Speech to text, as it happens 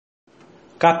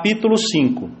Capítulo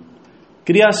 5.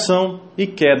 Criação e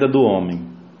queda do homem.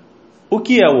 O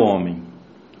que é o homem?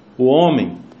 O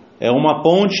homem é uma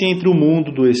ponte entre o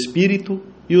mundo do espírito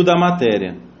e o da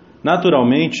matéria.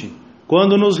 Naturalmente,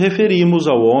 quando nos referimos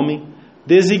ao homem,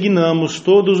 designamos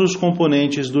todos os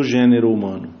componentes do gênero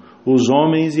humano, os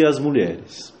homens e as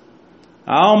mulheres.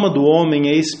 A alma do homem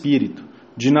é espírito,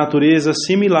 de natureza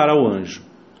similar ao anjo.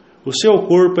 O seu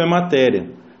corpo é matéria,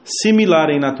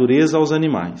 similar em natureza aos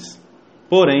animais.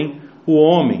 Porém, o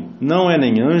homem não é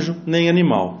nem anjo nem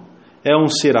animal. É um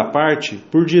ser à parte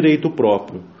por direito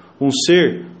próprio, um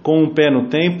ser com um pé no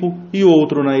tempo e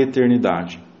outro na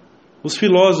eternidade. Os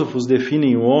filósofos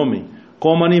definem o homem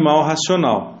como animal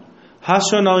racional.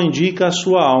 Racional indica a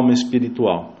sua alma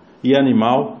espiritual e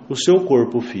animal o seu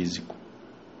corpo físico.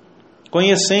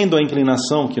 Conhecendo a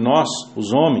inclinação que nós,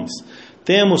 os homens,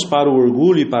 temos para o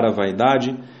orgulho e para a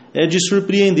vaidade, é de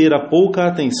surpreender a pouca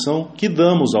atenção que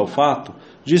damos ao fato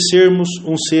de sermos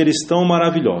uns seres tão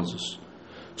maravilhosos.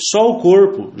 Só o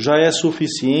corpo já é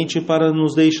suficiente para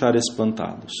nos deixar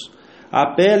espantados. A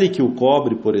pele que o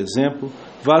cobre, por exemplo,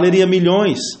 valeria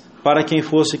milhões para quem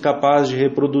fosse capaz de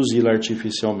reproduzi-la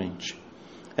artificialmente.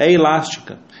 É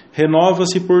elástica,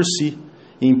 renova-se por si,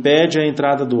 impede a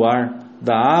entrada do ar,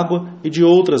 da água e de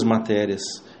outras matérias,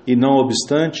 e não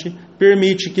obstante,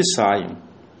 permite que saiam.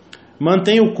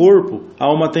 Mantém o corpo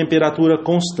a uma temperatura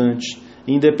constante,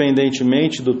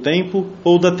 independentemente do tempo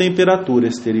ou da temperatura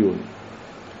exterior.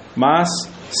 Mas,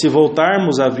 se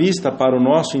voltarmos a vista para o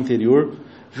nosso interior,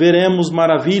 veremos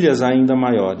maravilhas ainda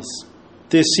maiores.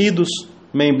 Tecidos,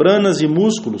 membranas e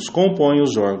músculos compõem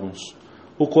os órgãos,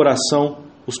 o coração,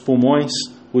 os pulmões,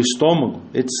 o estômago,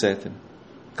 etc.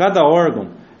 Cada órgão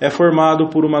é formado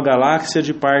por uma galáxia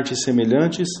de partes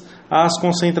semelhantes às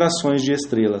concentrações de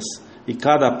estrelas, e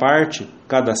cada parte,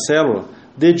 cada célula,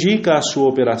 dedica a sua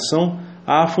operação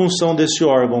à função desse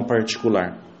órgão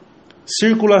particular.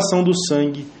 Circulação do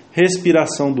sangue,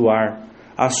 respiração do ar,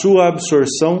 a sua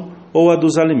absorção ou a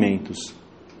dos alimentos.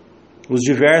 Os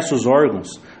diversos órgãos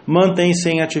mantêm-se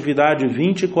em atividade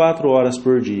 24 horas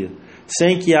por dia,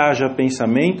 sem que haja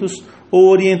pensamentos ou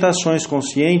orientações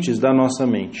conscientes da nossa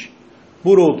mente.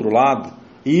 Por outro lado,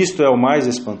 e isto é o mais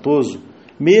espantoso,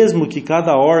 mesmo que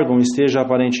cada órgão esteja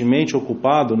aparentemente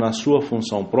ocupado na sua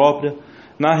função própria,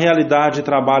 na realidade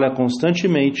trabalha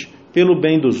constantemente pelo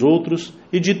bem dos outros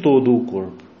e de todo o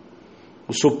corpo.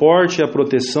 O suporte e a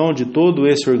proteção de todo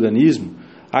esse organismo,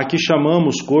 a que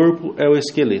chamamos corpo, é o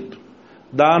esqueleto.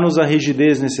 Dá-nos a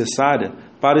rigidez necessária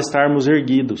para estarmos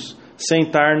erguidos,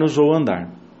 sentar-nos ou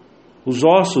andar. Os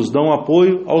ossos dão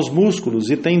apoio aos músculos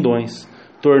e tendões,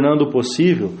 tornando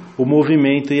possível o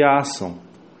movimento e a ação.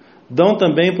 Dão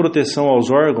também proteção aos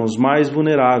órgãos mais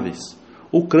vulneráveis.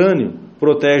 O crânio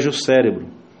protege o cérebro,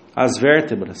 as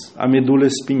vértebras, a medula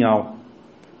espinhal,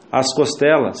 as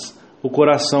costelas, o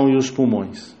coração e os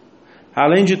pulmões.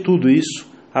 Além de tudo isso,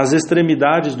 as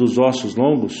extremidades dos ossos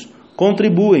longos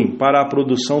contribuem para a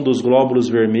produção dos glóbulos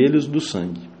vermelhos do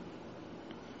sangue.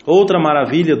 Outra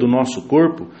maravilha do nosso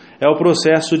corpo é o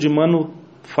processo de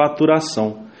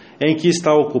manufaturação, em que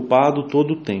está ocupado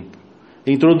todo o tempo.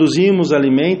 Introduzimos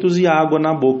alimentos e água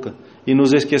na boca e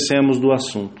nos esquecemos do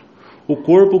assunto. O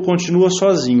corpo continua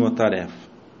sozinho a tarefa.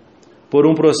 Por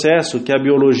um processo que a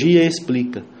biologia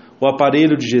explica, o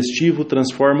aparelho digestivo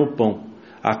transforma o pão,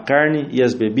 a carne e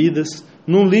as bebidas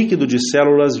num líquido de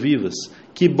células vivas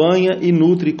que banha e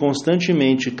nutre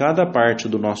constantemente cada parte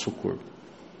do nosso corpo.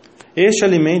 Este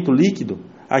alimento líquido,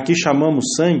 a que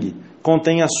chamamos sangue,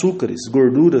 contém açúcares,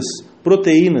 gorduras,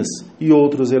 proteínas e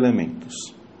outros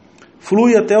elementos.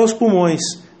 Flui até os pulmões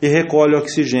e recolhe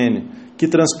oxigênio, que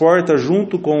transporta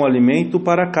junto com o alimento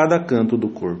para cada canto do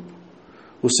corpo.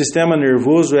 O sistema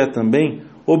nervoso é também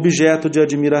objeto de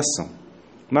admiração.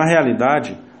 Na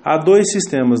realidade, há dois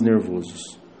sistemas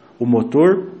nervosos. O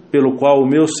motor, pelo qual o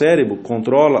meu cérebro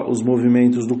controla os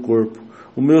movimentos do corpo.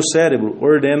 O meu cérebro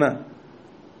ordena,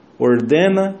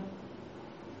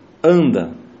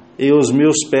 anda, e os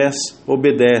meus pés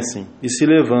obedecem e se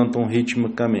levantam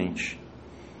ritmicamente.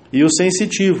 E o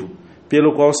sensitivo,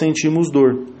 pelo qual sentimos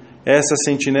dor. Essa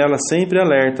sentinela sempre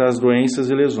alerta às doenças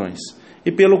e lesões,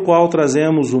 e pelo qual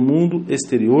trazemos o mundo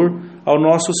exterior ao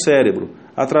nosso cérebro,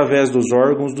 através dos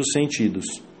órgãos dos sentidos,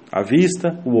 a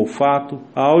vista, o olfato,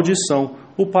 a audição,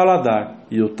 o paladar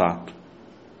e o tato.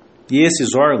 E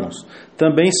esses órgãos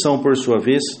também são, por sua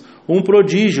vez, um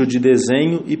prodígio de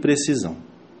desenho e precisão.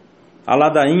 A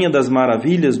ladainha das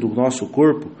maravilhas do nosso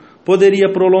corpo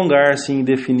poderia prolongar-se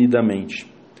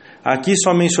indefinidamente. Aqui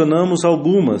só mencionamos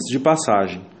algumas de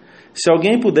passagem. Se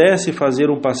alguém pudesse fazer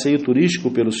um passeio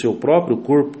turístico pelo seu próprio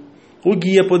corpo, o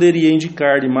guia poderia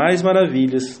indicar-lhe mais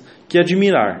maravilhas que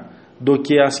admirar do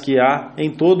que as que há em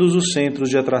todos os centros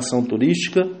de atração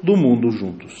turística do mundo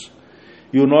juntos.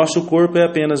 E o nosso corpo é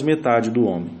apenas metade do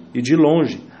homem, e de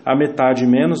longe a metade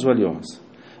menos valiosa.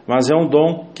 Mas é um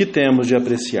dom que temos de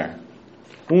apreciar.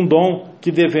 Um dom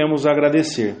que devemos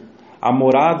agradecer, a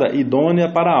morada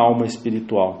idônea para a alma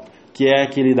espiritual, que é a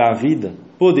que lhe dá vida,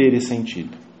 poder e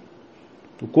sentido.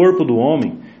 O corpo do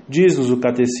homem, diz-nos o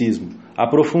catecismo,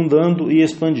 aprofundando e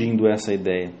expandindo essa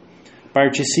ideia,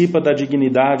 participa da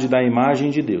dignidade da imagem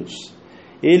de Deus.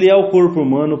 Ele é o corpo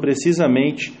humano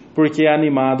precisamente porque é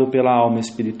animado pela alma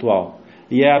espiritual,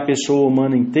 e é a pessoa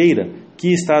humana inteira que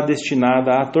está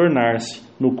destinada a tornar-se,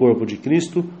 no corpo de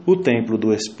Cristo, o templo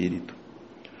do Espírito.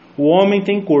 O homem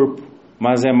tem corpo,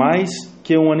 mas é mais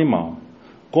que um animal.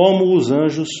 Como os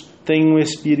anjos têm um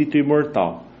espírito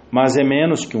imortal, mas é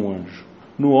menos que um anjo.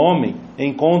 No homem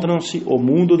encontram-se o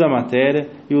mundo da matéria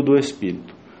e o do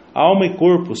espírito. Alma e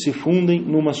corpo se fundem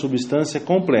numa substância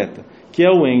completa, que é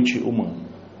o ente humano.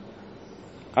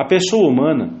 A pessoa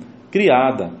humana,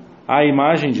 criada à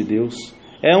imagem de Deus,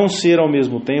 é um ser ao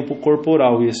mesmo tempo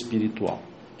corporal e espiritual.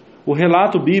 O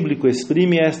relato bíblico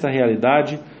exprime esta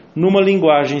realidade numa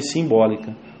linguagem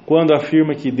simbólica, quando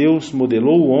afirma que Deus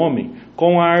modelou o homem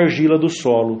com a argila do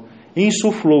solo,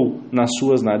 insuflou nas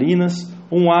suas narinas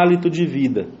um hálito de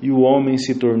vida e o homem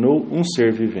se tornou um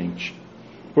ser vivente.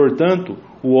 Portanto,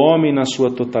 o homem na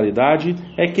sua totalidade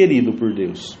é querido por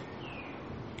Deus.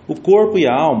 O corpo e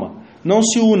a alma não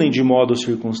se unem de modo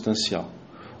circunstancial.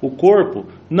 O corpo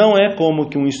não é como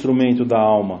que um instrumento da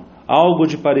alma, algo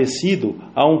de parecido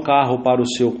a um carro para o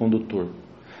seu condutor.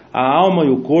 A alma e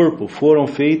o corpo foram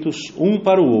feitos um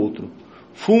para o outro.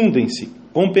 Fundem-se,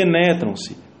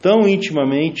 compenetram-se tão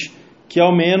intimamente que,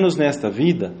 ao menos nesta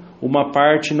vida, uma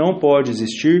parte não pode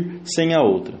existir sem a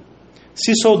outra.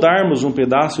 Se soldarmos um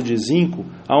pedaço de zinco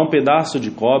a um pedaço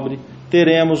de cobre,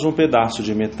 teremos um pedaço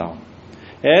de metal.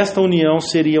 Esta união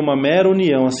seria uma mera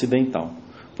união acidental,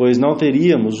 pois não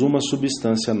teríamos uma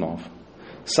substância nova.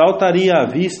 Saltaria à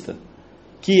vista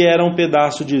que era um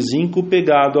pedaço de zinco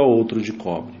pegado a outro de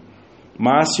cobre.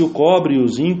 Mas se o cobre e o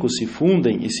zinco se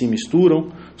fundem e se misturam,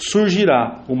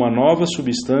 surgirá uma nova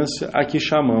substância a que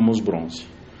chamamos bronze.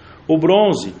 O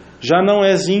bronze já não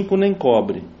é zinco nem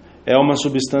cobre, é uma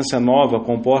substância nova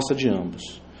composta de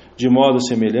ambos. De modo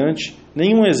semelhante,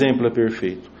 nenhum exemplo é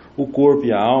perfeito. O corpo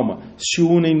e a alma se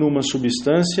unem numa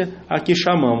substância a que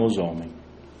chamamos homem.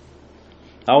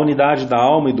 A unidade da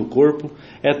alma e do corpo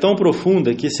é tão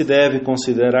profunda que se deve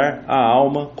considerar a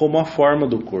alma como a forma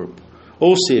do corpo.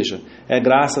 Ou seja, é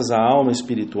graças à alma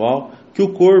espiritual que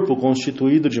o corpo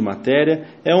constituído de matéria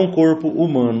é um corpo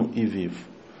humano e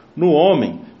vivo. No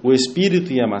homem, o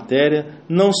espírito e a matéria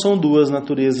não são duas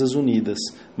naturezas unidas,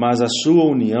 mas a sua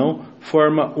união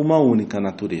forma uma única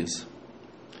natureza.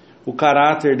 O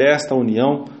caráter desta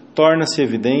união torna-se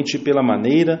evidente pela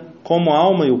maneira como a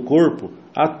alma e o corpo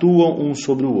atuam um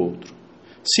sobre o outro.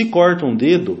 Se corto um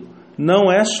dedo,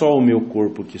 não é só o meu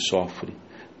corpo que sofre,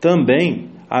 também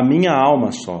a minha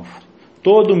alma sofre.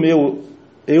 Todo o meu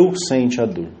eu sente a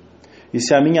dor. E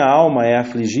se a minha alma é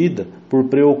afligida por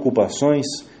preocupações,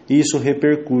 isso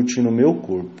repercute no meu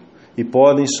corpo, e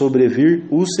podem sobrevir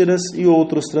úlceras e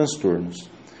outros transtornos.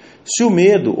 Se o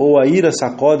medo ou a ira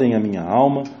sacodem a minha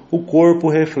alma, o corpo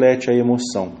reflete a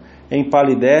emoção,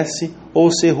 empalidece ou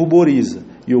se ruboriza,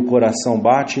 e o coração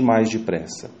bate mais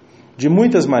depressa. De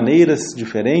muitas maneiras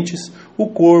diferentes, o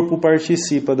corpo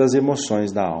participa das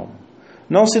emoções da alma.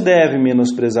 Não se deve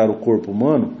menosprezar o corpo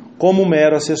humano como um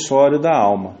mero acessório da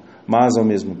alma, mas, ao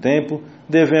mesmo tempo,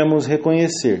 devemos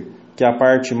reconhecer que a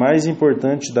parte mais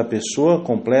importante da pessoa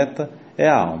completa é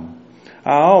a alma.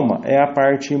 A alma é a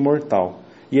parte imortal,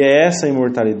 e é essa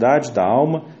imortalidade da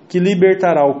alma que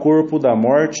libertará o corpo da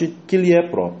morte que lhe é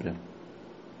própria.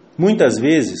 Muitas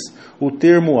vezes, o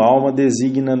termo alma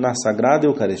designa na Sagrada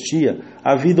Eucaristia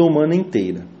a vida humana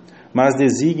inteira, mas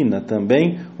designa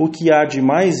também o que há de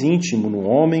mais íntimo no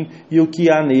homem e o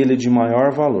que há nele de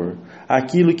maior valor,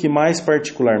 aquilo que mais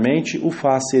particularmente o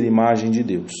faz ser imagem de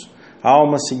Deus.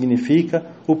 Alma significa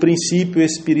o princípio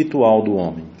espiritual do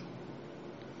homem.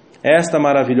 Esta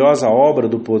maravilhosa obra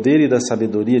do poder e da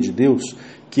sabedoria de Deus,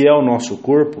 que é o nosso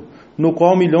corpo, no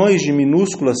qual milhões de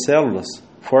minúsculas células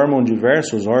formam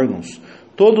diversos órgãos,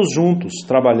 todos juntos,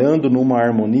 trabalhando numa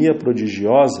harmonia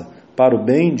prodigiosa para o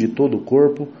bem de todo o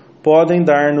corpo, podem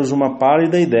dar-nos uma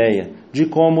pálida ideia de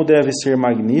como deve ser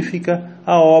magnífica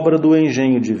a obra do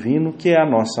engenho divino que é a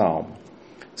nossa alma.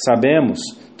 Sabemos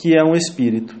que é um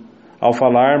espírito. Ao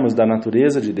falarmos da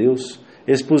natureza de Deus,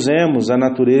 expusemos a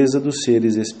natureza dos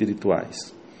seres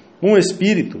espirituais. Um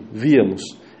espírito, víamos,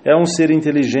 é um ser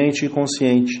inteligente e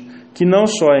consciente, que não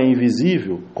só é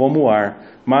invisível, como o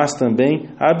ar, mas também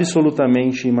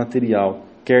absolutamente imaterial,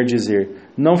 quer dizer,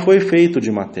 não foi feito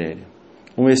de matéria.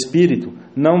 Um espírito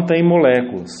não tem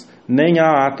moléculas, nem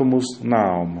há átomos na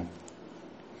alma.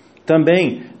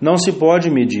 Também não se pode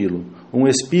medi-lo. Um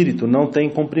espírito não tem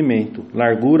comprimento,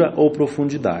 largura ou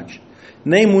profundidade,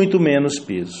 nem muito menos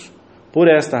peso. Por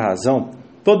esta razão,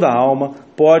 toda alma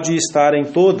pode estar em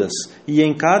todas e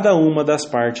em cada uma das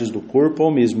partes do corpo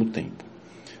ao mesmo tempo.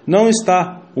 Não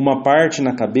está uma parte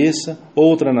na cabeça,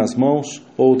 outra nas mãos,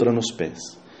 outra nos pés.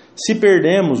 Se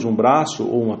perdemos um braço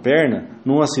ou uma perna,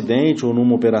 num acidente ou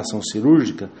numa operação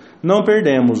cirúrgica, não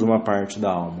perdemos uma parte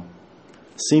da alma.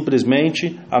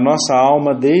 Simplesmente, a nossa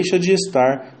alma deixa de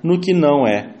estar no que não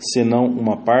é, senão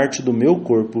uma parte do meu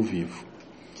corpo vivo.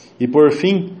 E por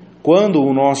fim, quando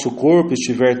o nosso corpo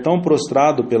estiver tão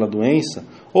prostrado pela doença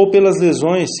ou pelas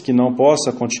lesões que não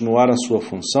possa continuar a sua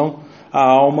função, a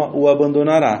alma o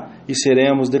abandonará e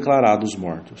seremos declarados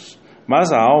mortos.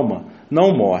 Mas a alma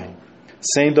não morre.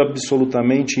 Sendo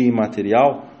absolutamente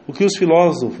imaterial, o que os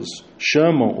filósofos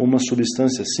chamam uma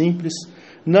substância simples,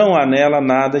 não há nela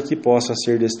nada que possa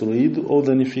ser destruído ou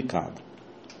danificado.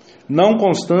 Não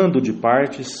constando de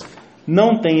partes,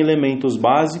 não tem elementos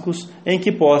básicos em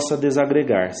que possa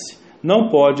desagregar-se, não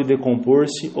pode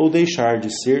decompor-se ou deixar de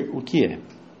ser o que é.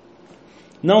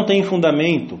 Não tem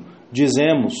fundamento,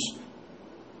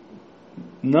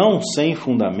 sem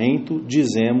fundamento,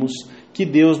 dizemos que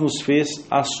Deus nos fez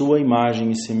à sua imagem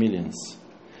e semelhança.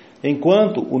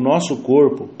 Enquanto o nosso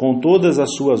corpo, com todas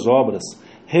as suas obras,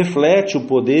 reflete o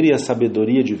poder e a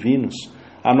sabedoria divinos,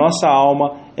 a nossa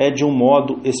alma é de um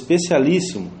modo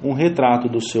especialíssimo um retrato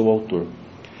do seu autor.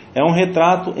 É um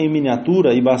retrato em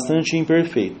miniatura e bastante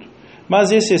imperfeito,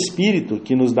 mas esse Espírito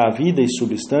que nos dá vida e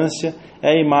substância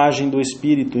é a imagem do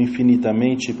Espírito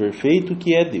infinitamente perfeito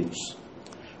que é Deus.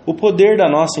 O poder da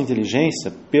nossa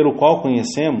inteligência, pelo qual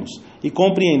conhecemos e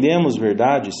compreendemos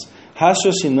verdades,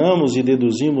 raciocinamos e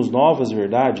deduzimos novas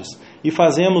verdades e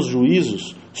fazemos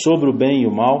juízos sobre o bem e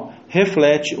o mal,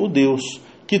 reflete o Deus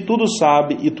que tudo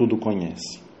sabe e tudo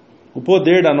conhece. O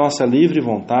poder da nossa livre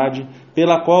vontade,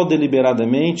 pela qual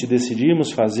deliberadamente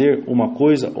decidimos fazer uma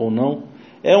coisa ou não,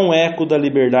 é um eco da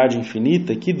liberdade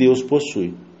infinita que Deus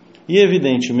possui. E,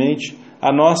 evidentemente,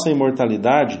 a nossa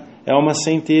imortalidade é uma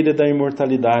centelha da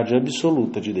imortalidade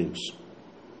absoluta de Deus.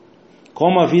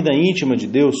 Como a vida íntima de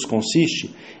Deus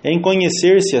consiste em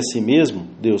conhecer-se a si mesmo,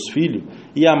 Deus Filho,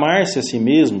 e amar-se a si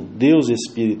mesmo, Deus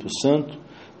Espírito Santo,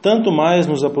 tanto mais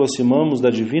nos aproximamos da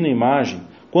divina imagem,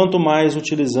 quanto mais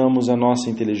utilizamos a nossa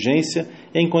inteligência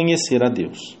em conhecer a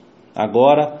Deus.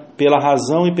 Agora, pela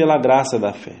razão e pela graça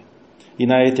da fé, e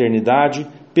na eternidade,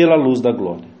 pela luz da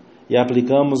glória. E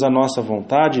aplicamos a nossa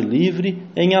vontade livre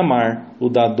em amar o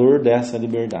dador dessa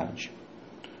liberdade.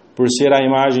 Por ser a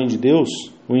imagem de Deus,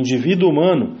 o indivíduo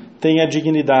humano tem a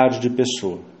dignidade de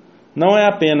pessoa. Não é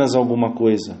apenas alguma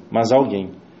coisa, mas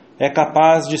alguém. É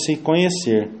capaz de se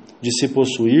conhecer, de se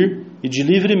possuir e de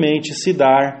livremente se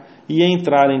dar e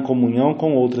entrar em comunhão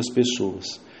com outras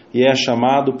pessoas. E é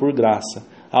chamado por graça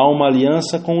a uma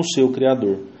aliança com o seu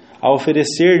Criador, a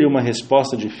oferecer-lhe uma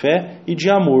resposta de fé e de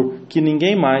amor que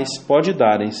ninguém mais pode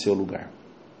dar em seu lugar.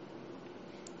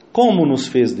 Como nos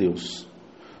fez Deus?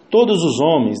 Todos os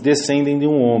homens descendem de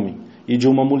um homem e de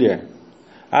uma mulher.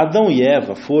 Adão e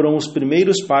Eva foram os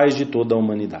primeiros pais de toda a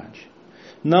humanidade.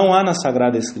 Não há na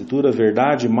Sagrada Escritura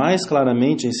verdade mais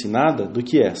claramente ensinada do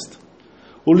que esta.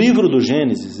 O livro do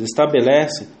Gênesis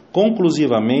estabelece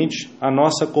conclusivamente a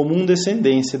nossa comum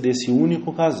descendência desse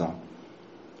único casal.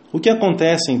 O que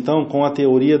acontece então com a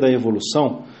teoria da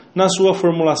evolução na sua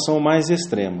formulação mais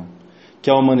extrema?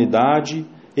 Que a humanidade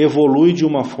evolui de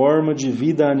uma forma de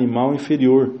vida animal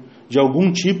inferior, de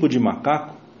algum tipo de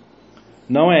macaco?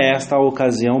 Não é esta a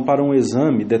ocasião para um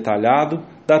exame detalhado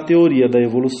da teoria da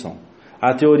evolução.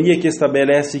 A teoria que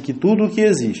estabelece que tudo o que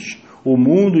existe, o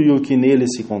mundo e o que nele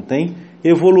se contém,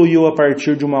 evoluiu a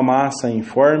partir de uma massa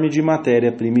informe de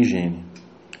matéria primigênia.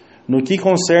 No que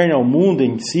concerne ao mundo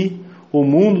em si, o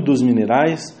mundo dos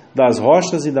minerais, das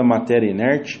rochas e da matéria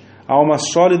inerte, há uma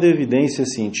sólida evidência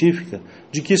científica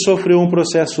de que sofreu um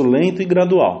processo lento e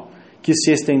gradual, que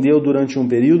se estendeu durante um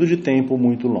período de tempo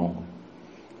muito longo.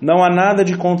 Não há nada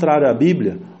de contrário à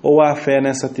Bíblia ou à fé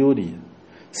nessa teoria.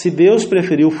 Se Deus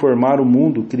preferiu formar o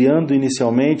mundo criando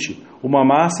inicialmente uma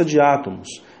massa de átomos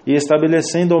e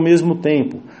estabelecendo ao mesmo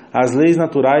tempo as leis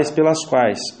naturais pelas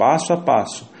quais, passo a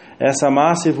passo, essa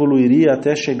massa evoluiria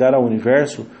até chegar ao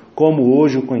universo como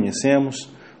hoje o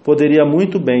conhecemos, poderia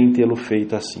muito bem tê-lo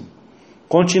feito assim.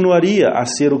 Continuaria a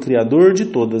ser o Criador de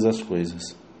todas as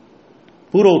coisas.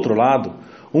 Por outro lado,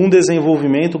 um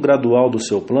desenvolvimento gradual do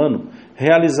seu plano,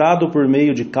 realizado por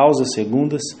meio de causas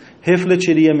segundas,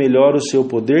 refletiria melhor o seu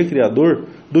poder criador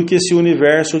do que se o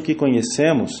universo que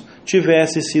conhecemos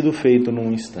tivesse sido feito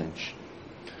num instante.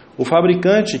 O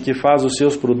fabricante que faz os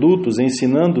seus produtos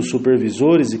ensinando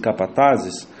supervisores e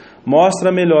capatazes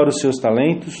mostra melhor os seus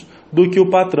talentos do que o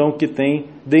patrão que tem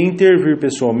de intervir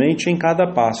pessoalmente em cada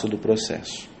passo do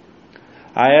processo.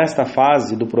 A esta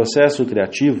fase do processo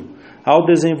criativo, ao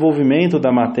desenvolvimento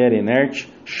da matéria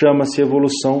inerte, chama-se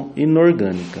evolução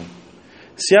inorgânica.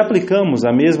 Se aplicamos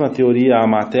a mesma teoria à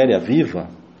matéria viva,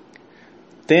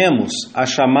 temos a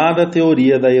chamada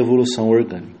teoria da evolução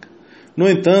orgânica. No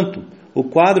entanto, o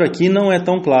quadro aqui não é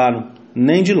tão claro,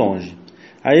 nem de longe.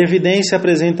 A evidência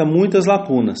apresenta muitas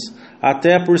lacunas,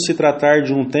 até por se tratar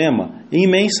de um tema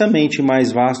imensamente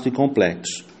mais vasto e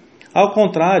complexo. Ao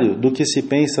contrário do que se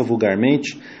pensa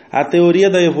vulgarmente, a teoria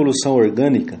da evolução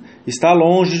orgânica está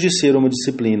longe de ser uma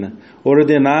disciplina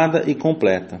ordenada e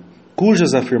completa,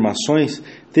 cujas afirmações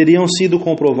teriam sido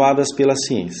comprovadas pela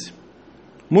ciência.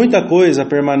 Muita coisa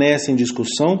permanece em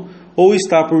discussão ou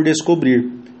está por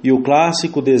descobrir, e o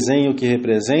clássico desenho que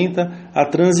representa a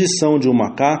transição de um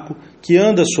macaco que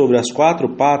anda sobre as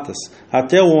 4 patas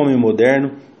até o homem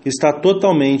moderno está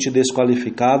totalmente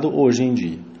desqualificado hoje em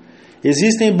dia.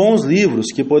 Existem bons livros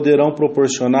que poderão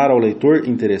proporcionar ao leitor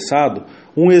interessado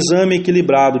um exame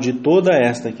equilibrado de toda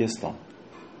esta questão.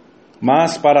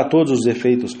 Mas, para todos os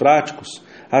efeitos práticos,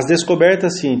 as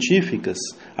descobertas científicas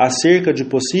acerca de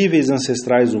possíveis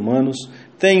ancestrais humanos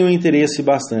têm um interesse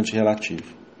bastante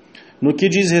relativo. No que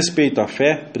diz respeito à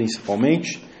fé,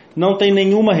 principalmente, não tem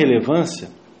nenhuma relevância.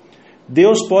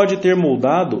 Deus pode ter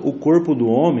moldado o corpo do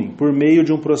homem por meio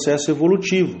de um processo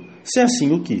evolutivo, se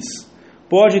assim o quis.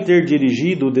 Pode ter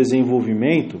dirigido o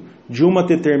desenvolvimento de uma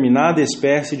determinada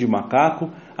espécie de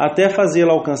macaco até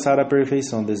fazê-la alcançar a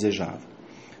perfeição desejada.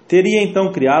 Teria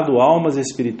então criado almas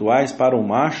espirituais para um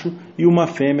macho e uma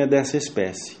fêmea dessa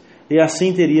espécie, e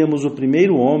assim teríamos o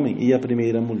primeiro homem e a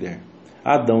primeira mulher,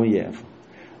 Adão e Eva.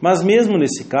 Mas mesmo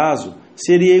nesse caso,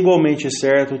 seria igualmente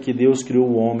certo que Deus criou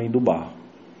o homem do barro.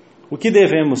 O que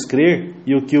devemos crer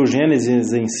e o que o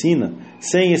Gênesis ensina,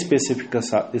 sem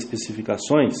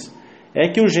especificações, é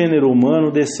que o gênero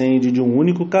humano descende de um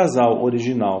único casal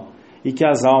original e que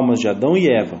as almas de Adão e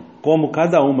Eva, como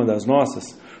cada uma das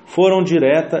nossas, foram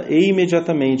direta e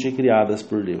imediatamente criadas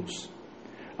por Deus.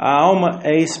 A alma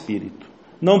é espírito,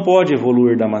 não pode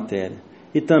evoluir da matéria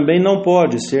e também não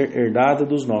pode ser herdada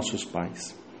dos nossos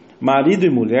pais. Marido e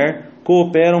mulher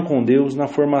cooperam com Deus na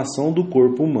formação do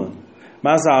corpo humano,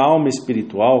 mas a alma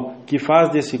espiritual, que faz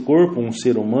desse corpo um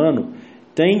ser humano,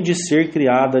 tem de ser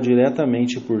criada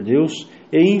diretamente por Deus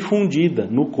e infundida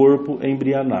no corpo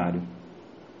embrionário.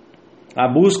 A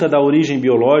busca da origem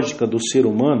biológica do ser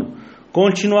humano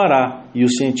continuará e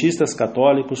os cientistas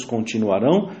católicos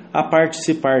continuarão a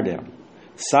participar dela.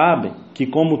 Sabem que,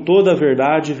 como toda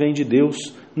verdade vem de Deus,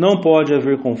 não pode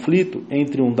haver conflito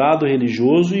entre um dado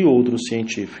religioso e outro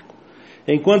científico.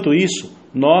 Enquanto isso,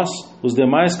 nós, os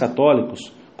demais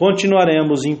católicos,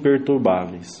 continuaremos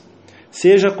imperturbáveis.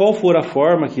 Seja qual for a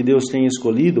forma que Deus tenha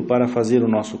escolhido para fazer o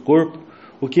nosso corpo,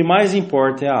 o que mais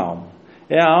importa é a alma.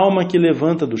 É a alma que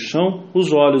levanta do chão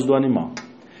os olhos do animal.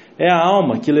 É a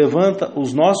alma que levanta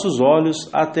os nossos olhos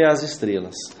até as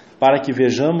estrelas, para que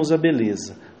vejamos a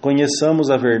beleza, conheçamos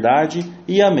a verdade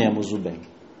e amemos o bem.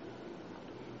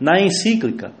 Na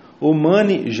encíclica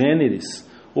Humani Generis,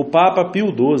 o Papa Pio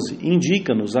XII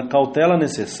indica-nos a cautela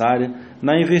necessária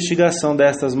na investigação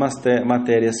destas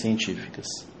matérias científicas.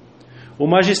 O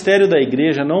magistério da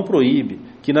Igreja não proíbe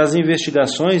que nas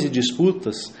investigações e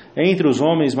disputas entre os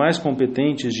homens mais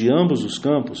competentes de ambos os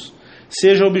campos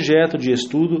seja objeto de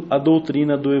estudo a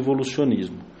doutrina do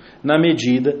evolucionismo, na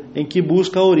medida em que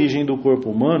busca a origem do corpo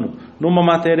humano numa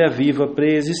matéria viva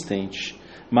pré-existente.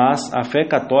 Mas a fé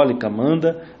católica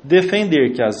manda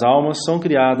defender que as almas são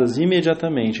criadas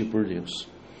imediatamente por Deus.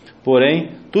 Porém,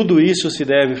 tudo isso se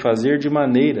deve fazer de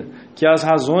maneira que as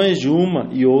razões de uma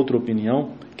e outra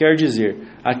opinião, quer dizer,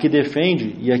 a que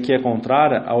defende e a que é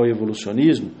contrária ao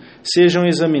evolucionismo, sejam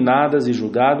examinadas e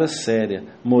julgadas séria,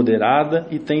 moderada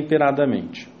e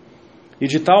temperadamente. E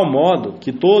de tal modo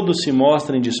que todos se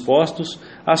mostrem dispostos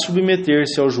a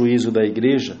submeter-se ao juízo da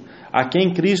Igreja, a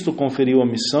quem Cristo conferiu a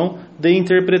missão de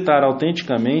interpretar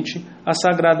autenticamente as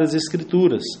Sagradas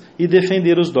Escrituras e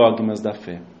defender os dogmas da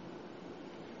fé.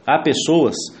 Há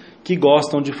pessoas que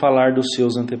gostam de falar dos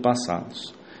seus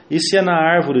antepassados. E se na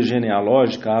árvore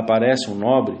genealógica aparece um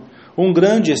nobre, um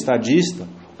grande estadista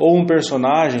ou um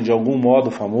personagem de algum modo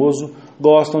famoso,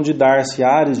 gostam de dar-se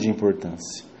ares de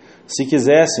importância. Se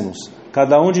quiséssemos,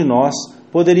 cada um de nós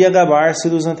poderia gabar-se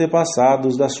dos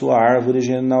antepassados da sua árvore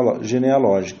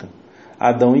genealógica,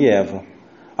 Adão e Eva.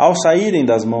 Ao saírem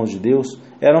das mãos de Deus,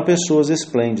 eram pessoas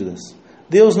esplêndidas.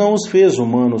 Deus não os fez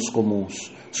humanos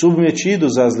comuns,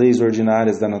 submetidos às leis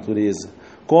ordinárias da natureza,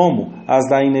 como as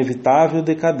da inevitável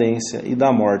decadência e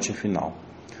da morte final.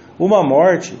 Uma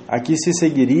morte a que se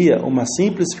seguiria uma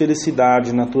simples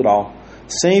felicidade natural,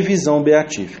 sem visão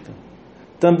beatífica.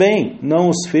 Também não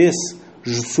os fez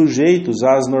sujeitos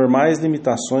às normais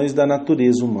limitações da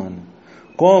natureza humana,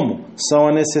 como são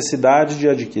a necessidade de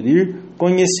adquirir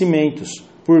conhecimentos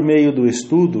por meio do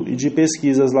estudo e de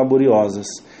pesquisas laboriosas,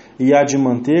 e a de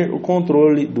manter o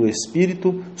controle do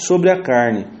espírito sobre a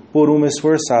carne por uma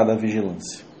esforçada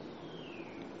vigilância.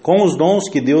 Com os dons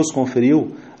que Deus conferiu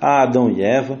a Adão e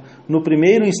Eva, no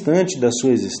primeiro instante da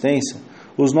sua existência,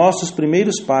 os nossos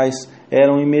primeiros pais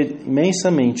eram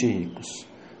imensamente ricos.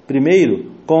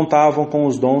 Primeiro, contavam com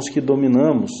os dons que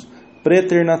dominamos,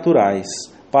 preternaturais,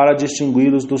 para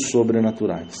distingui-los dos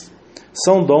sobrenaturais.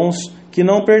 São dons que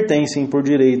não pertencem por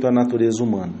direito à natureza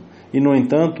humana, e, no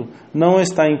entanto, não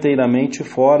está inteiramente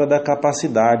fora da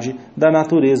capacidade da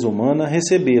natureza humana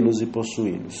recebê-los e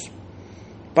possuí-los.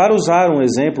 Para usar um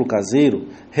exemplo caseiro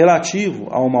relativo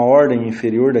a uma ordem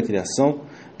inferior da criação,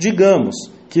 digamos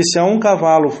que se a um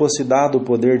cavalo fosse dado o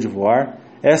poder de voar,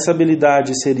 essa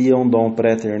habilidade seria um dom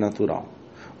preternatural.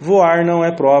 Voar não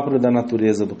é próprio da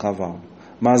natureza do cavalo,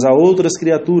 mas há outras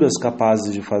criaturas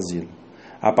capazes de fazê-lo.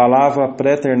 A palavra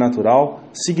preternatural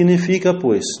significa,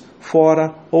 pois,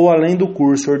 fora ou além do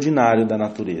curso ordinário da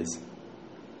natureza.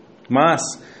 Mas,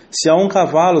 se a um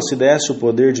cavalo se desse o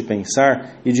poder de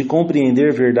pensar e de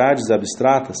compreender verdades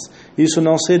abstratas, isso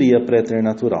não seria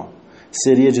preternatural.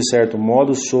 Seria, de certo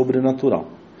modo, sobrenatural.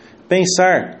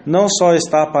 Pensar não só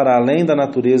está para além da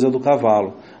natureza do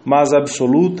cavalo, mas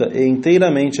absoluta e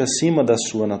inteiramente acima da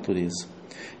sua natureza.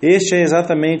 Este é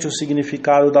exatamente o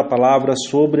significado da palavra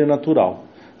sobrenatural,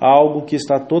 algo que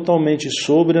está totalmente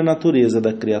sobre a natureza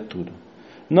da criatura.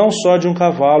 Não só de um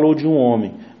cavalo ou de um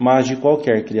homem, mas de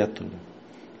qualquer criatura.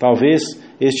 Talvez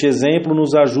este exemplo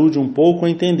nos ajude um pouco a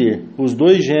entender os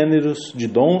dois gêneros de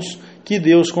dons que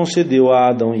Deus concedeu a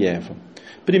Adão e Eva.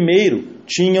 Primeiro,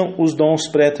 tinham os dons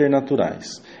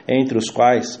preternaturais, entre os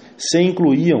quais se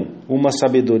incluíam uma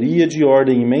sabedoria de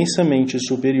ordem imensamente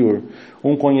superior,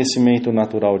 um conhecimento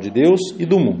natural de Deus e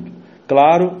do mundo,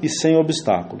 claro e sem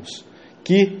obstáculos,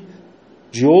 que,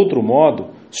 de outro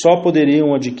modo, só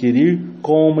poderiam adquirir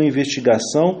com uma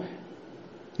investigação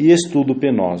e estudo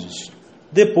penosos.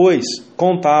 Depois,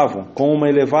 contavam com uma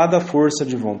elevada força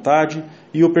de vontade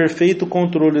e o perfeito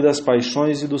controle das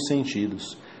paixões e dos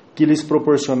sentidos, que lhes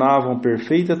proporcionavam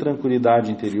perfeita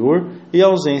tranquilidade interior e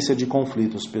ausência de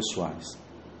conflitos pessoais.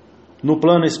 No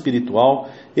plano espiritual,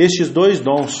 estes dois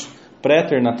dons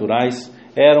preternaturais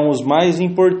eram os mais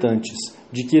importantes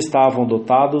de que estavam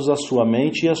dotados a sua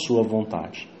mente e a sua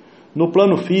vontade. No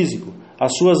plano físico,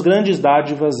 as suas grandes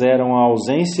dádivas eram a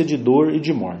ausência de dor e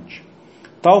de morte.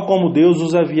 Tal como Deus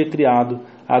os havia criado,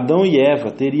 Adão e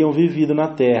Eva teriam vivido na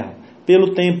terra,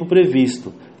 pelo tempo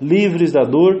previsto, livres da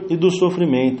dor e do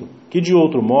sofrimento, que de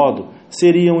outro modo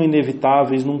seriam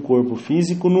inevitáveis num corpo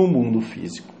físico no mundo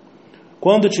físico.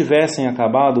 Quando tivessem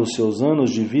acabado os seus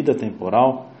anos de vida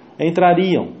temporal,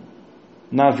 entrariam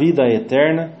na vida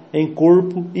eterna em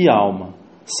corpo e alma,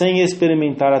 sem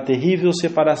experimentar a terrível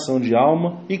separação de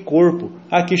alma e corpo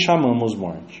a que chamamos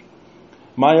morte.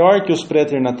 Maior que os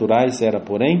preternaturais era,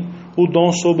 porém, o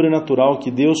dom sobrenatural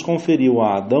que Deus conferiu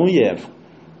a Adão e Eva,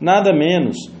 nada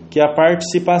menos que a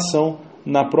participação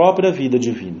na própria vida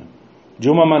divina. De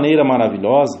uma maneira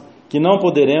maravilhosa, que não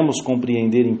poderemos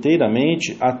compreender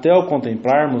inteiramente até o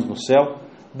contemplarmos no céu,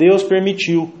 Deus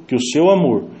permitiu que o seu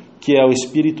amor, que é o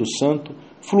Espírito Santo,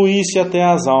 fluísse até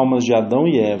as almas de Adão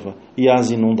e Eva e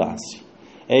as inundasse.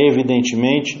 É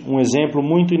evidentemente um exemplo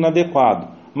muito inadequado,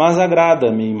 mas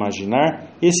agrada-me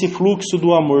imaginar esse fluxo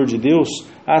do amor de Deus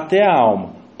até a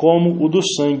alma, como o do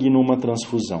sangue numa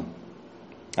transfusão.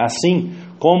 Assim,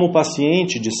 como o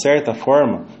paciente, de certa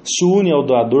forma, se une ao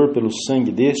doador pelo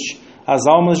sangue deste, as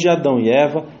almas de Adão e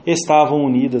Eva estavam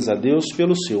unidas a Deus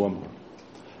pelo seu amor.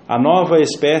 A nova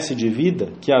espécie de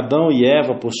vida que Adão e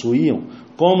Eva possuíam,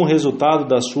 como resultado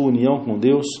da sua união com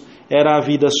Deus, era a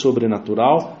vida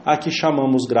sobrenatural a que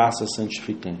chamamos graça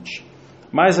santificante.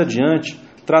 Mais adiante,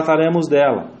 trataremos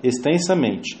dela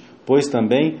extensamente, pois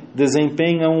também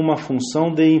desempenha uma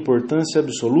função de importância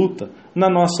absoluta na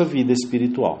nossa vida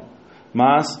espiritual.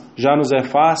 Mas já nos é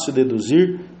fácil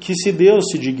deduzir que se Deus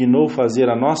se dignou fazer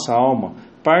a nossa alma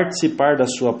participar da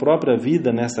sua própria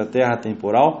vida nesta terra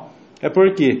temporal, é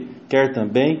porque quer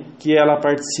também que ela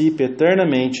participe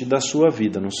eternamente da sua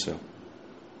vida no céu.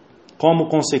 Como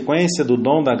consequência do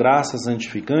dom da graça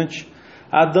santificante,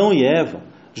 Adão e Eva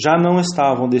já não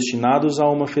estavam destinados a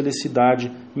uma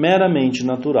felicidade meramente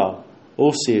natural,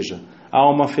 ou seja, a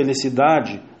uma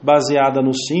felicidade baseada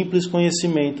no simples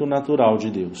conhecimento natural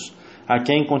de Deus, a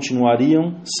quem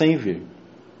continuariam sem ver.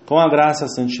 Com a graça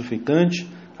santificante,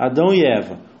 Adão e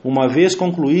Eva, uma vez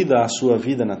concluída a sua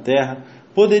vida na terra,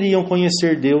 poderiam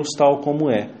conhecer Deus tal como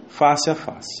é, face a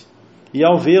face. E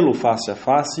ao vê-lo face a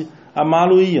face,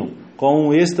 amá-lo-iam com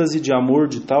um êxtase de amor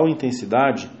de tal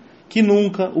intensidade que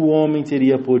nunca o homem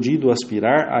teria podido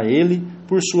aspirar a ele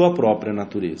por sua própria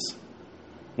natureza.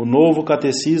 O novo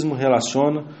catecismo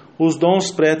relaciona os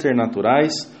dons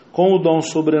préternaturais com o dom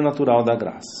sobrenatural da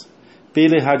graça.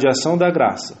 Pela irradiação da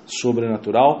graça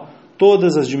sobrenatural,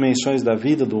 todas as dimensões da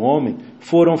vida do homem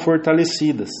foram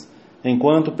fortalecidas.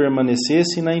 Enquanto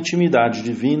permanecesse na intimidade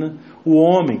divina, o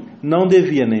homem não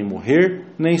devia nem morrer,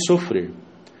 nem sofrer.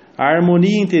 A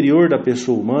harmonia interior da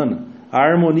pessoa humana, a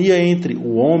harmonia entre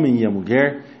o homem e a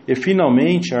mulher, e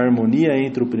finalmente a harmonia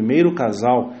entre o primeiro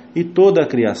casal e toda a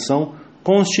criação,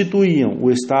 constituíam o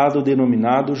estado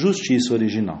denominado justiça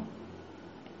original.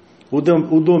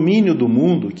 O domínio do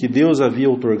mundo que Deus havia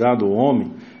outorgado ao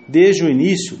homem, desde o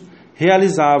início,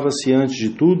 realizava-se antes de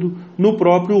tudo no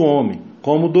próprio homem,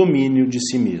 como domínio de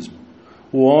si mesmo.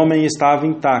 O homem estava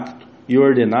intacto e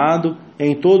ordenado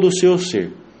em todo o seu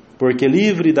ser, porque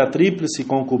livre da tríplice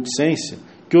concupiscência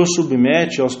que o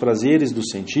submete aos prazeres dos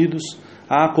sentidos,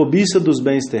 à cobiça dos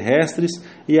bens terrestres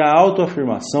e à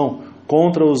autoafirmação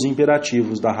contra os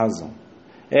imperativos da razão.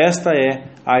 Esta é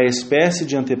a espécie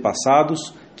de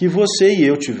antepassados que você e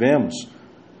eu tivemos.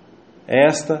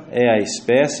 Esta é a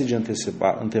espécie de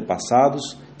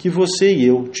antepassados que você e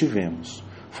eu tivemos.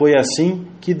 Foi assim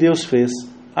que Deus fez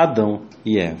Adão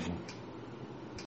e Eva.